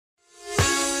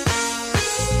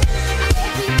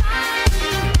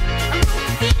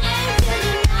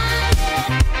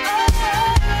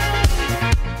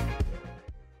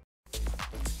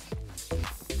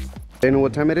They know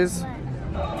what time it is?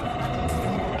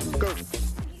 Go.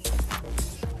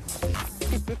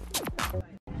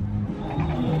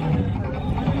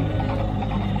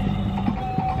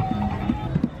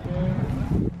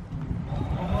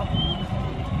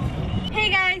 Hey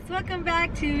guys, welcome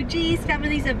back to G's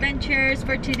Family's Adventures.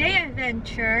 For today's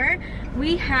adventure,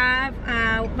 we have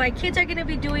my kids are gonna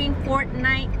be doing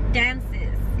FORTNITE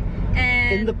dances,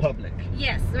 and In the public.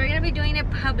 yes, we're gonna be doing it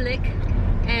public,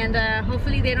 and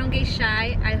hopefully they don't get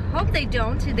shy. I hope they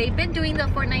don't. They've been doing the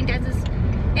FORTNITE dances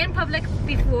in public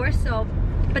before, so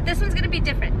but this one's gonna be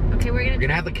different. Okay, we're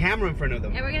gonna have the camera in front of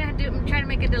them. and we're gonna try to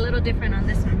make it a little different on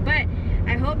this one. But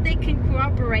I hope they can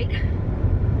cooperate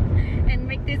and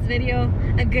make this video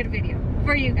a good video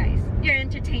for you guys, your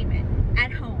entertainment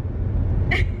at home.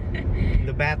 In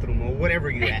the bathroom or whatever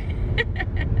you at.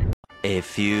 A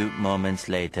few moments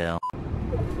later.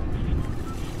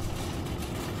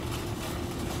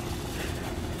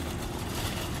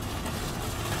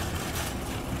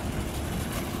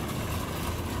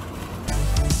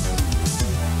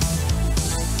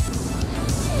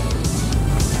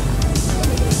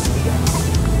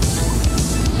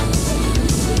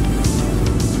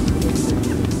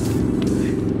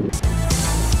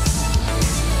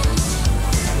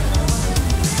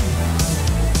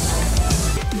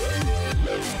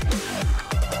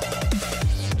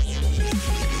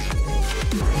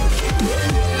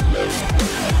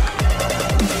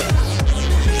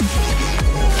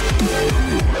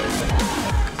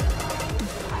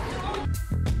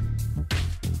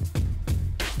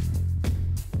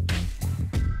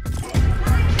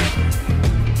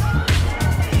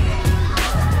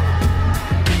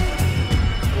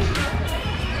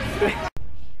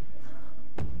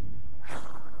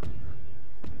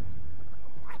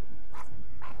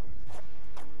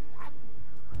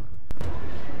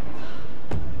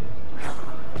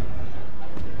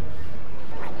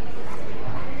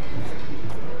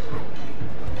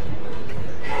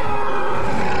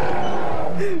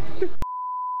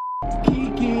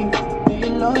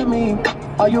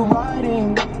 Are you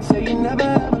riding? Say you never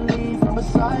ever leave from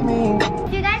beside me.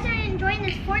 If you guys are enjoying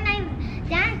this FORTNITE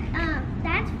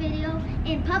dance video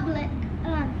in public,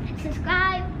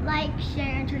 subscribe, like,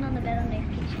 share, and turn on the bell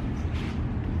notifications.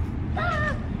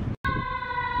 Bye!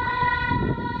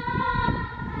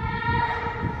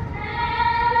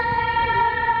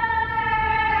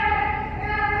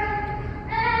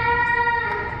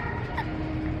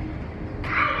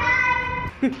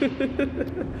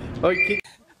 Okay.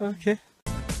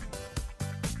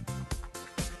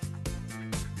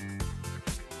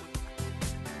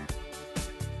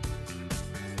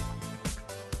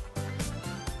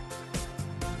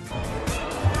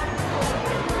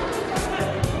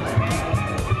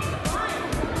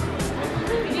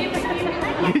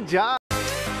 Good job.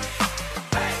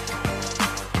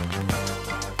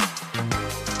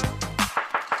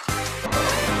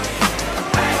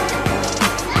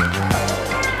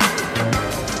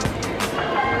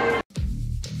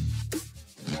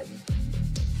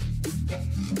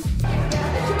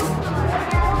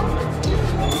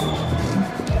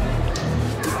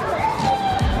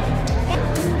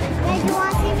 Guys, you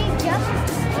want to see me jump?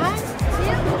 1,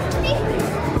 2,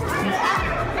 3.